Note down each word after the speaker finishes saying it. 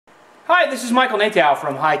Hi, this is Michael Natal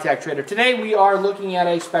from HiTechTrader. Today we are looking at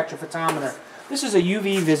a spectrophotometer. This is a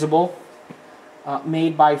UV visible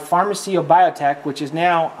made by Pharmacia Biotech, which is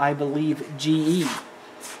now, I believe, GE.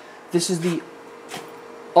 This is the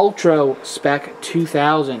Ultrospec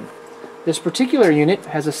 2000. This particular unit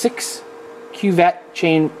has a 6 cuvette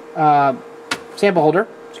chain sample holder.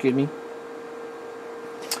 Excuse me.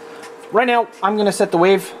 Right now, I'm going to set the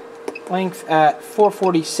wavelength at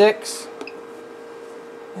 446.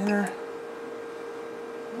 Enter.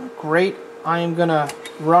 Great. I am going to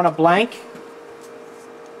run a blank.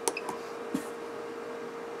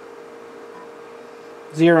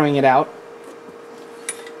 Zeroing it out.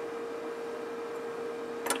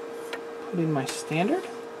 Put in my standard.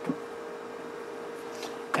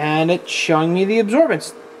 And it's showing me the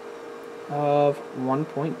absorbance of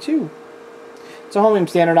 1.2. It's a holmium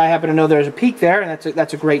standard. I happen to know there's a peak there, and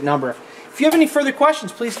that's a great number. If you have any further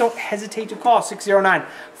questions, please don't hesitate to call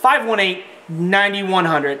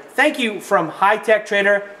 609-518-9100. Thank you from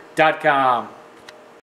HiTechTrader.com.